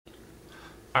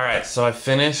Alright, so I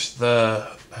finished the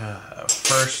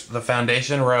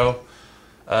foundation row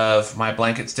of my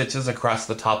blanket stitches across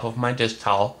the top of my dish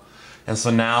towel. And so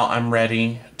now I'm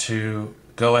ready to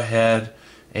go ahead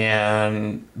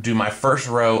and do my first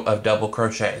row of double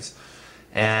crochets.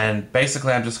 And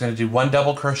basically I'm just going to do one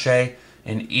double crochet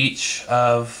in each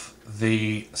of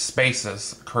the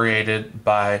spaces created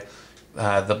by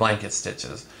the blanket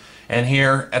stitches. And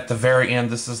here at the very end,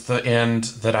 this is the end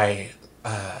that I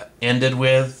ended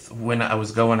with when I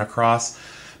was going across.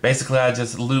 Basically I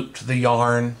just looped the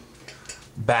yarn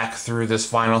back through this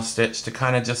final stitch to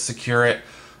kind of just secure it.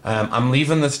 I'm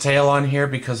leaving this tail on here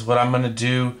because what I'm going to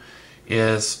do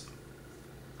is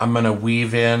I'm going to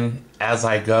weave in as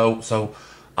I go. So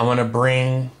I'm going to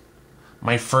bring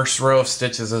my first row of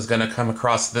stitches is going to come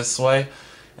across this way,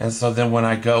 and so then when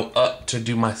I go up to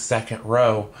do my second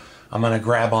row, I'm going to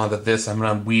grab onto this. I'm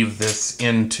going to weave this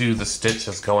into the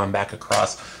stitches going back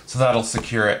across, so that'll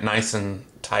secure it nice and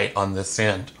tight on this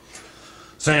end.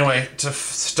 So anyway, to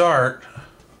start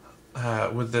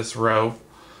with this row,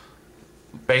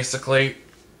 basically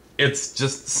it's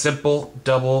just simple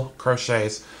double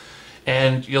crochets.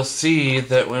 And you'll see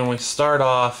that when we start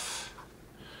off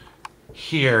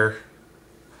here,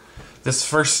 this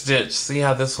first stitch, see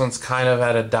how this one's kind of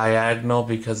at a diagonal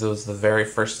because it was the very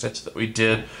first stitch that we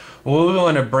did? Well, we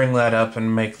want to bring that up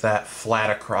and make that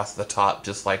flat across the top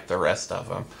just like the rest of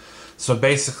them. So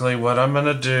basically what I'm going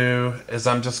to do is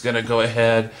I'm just going to go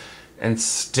ahead and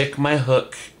stick my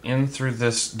hook in through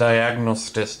this diagonal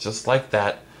stitch just like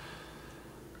that.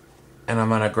 And I'm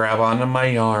going to grab onto my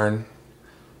yarn,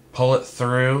 pull it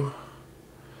through,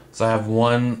 so I have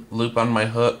one loop on my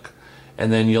hook,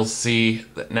 and then you'll see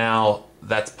that now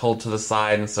that's pulled to the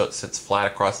side, and so it sits flat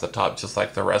across the top just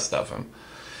like the rest of them.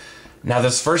 Now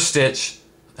this first stitch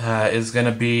is going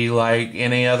to be like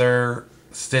any other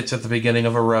stitch at the beginning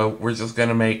of a row. We're just going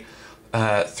to make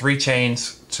 3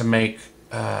 chains to make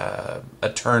a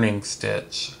turning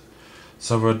stitch.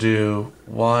 So we'll do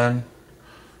 1,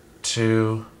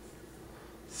 2,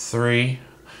 3.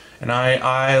 And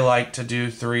I like to do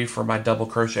 3 for my double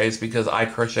crochets because I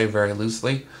crochet very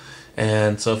loosely.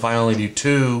 And so if I only do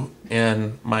 2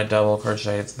 in my double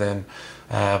crochets, then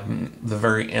the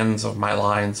very ends of my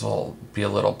lines will be a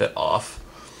little bit off.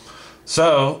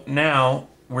 So now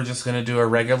we're just going to do a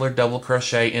regular double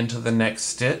crochet into the next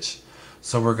stitch.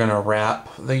 So we're going to wrap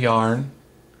the yarn.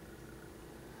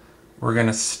 We're going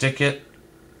to stick it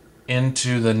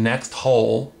into the next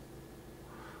hole,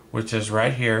 which is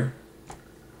right here.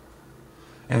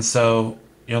 And so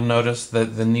you'll notice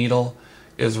that the needle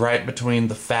is right between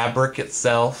the fabric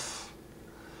itself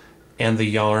and the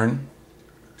yarn.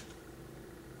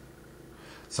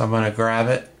 So I'm going to grab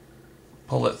it,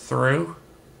 pull it through,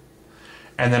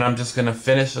 and then I'm just going to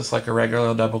finish this like a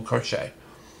regular double crochet.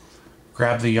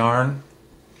 Grab the yarn,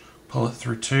 pull it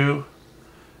through 2,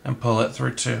 and pull it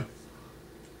through 2.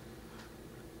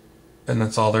 And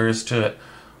that's all there is to it.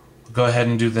 Go ahead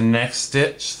and do the next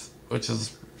stitch, which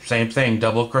is same thing,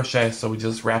 double crochet. So we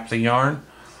just wrap the yarn,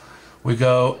 we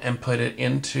go and put it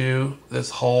into this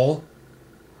hole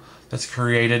that's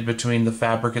created between the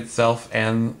fabric itself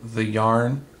and the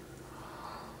yarn.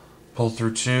 Pull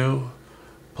through 2,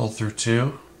 pull through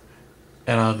 2,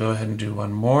 and I'll go ahead and do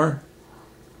one more.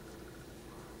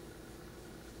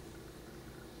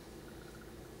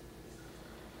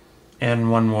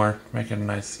 And one more, make it a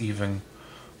nice even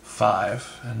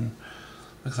 5. And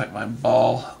looks like my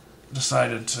ball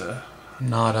decided to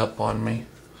knot up on me.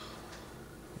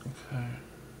 Okay.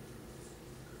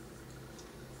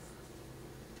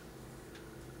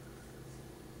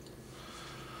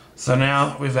 So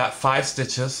now we've got 5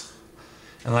 stitches,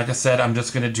 and like I said, I'm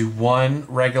just going to do one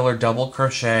regular double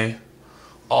crochet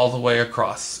all the way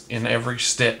across in every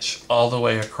stitch all the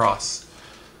way across.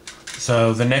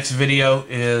 So the next video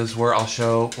is where I'll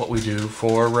show what we do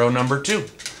for row number 2,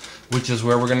 which is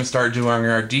where we're going to start doing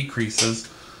our decreases,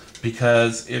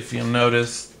 because if you'll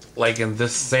notice, like in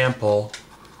this sample,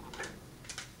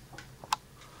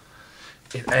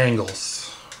 it angles.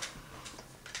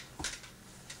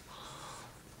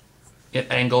 It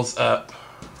angles up.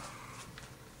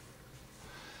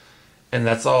 And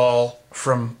that's all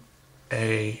from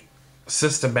a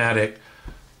systematic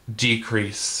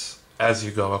decrease as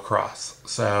you go across.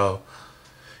 So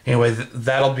anyway,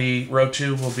 that'll be, row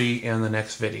 2 will be in the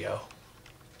next video.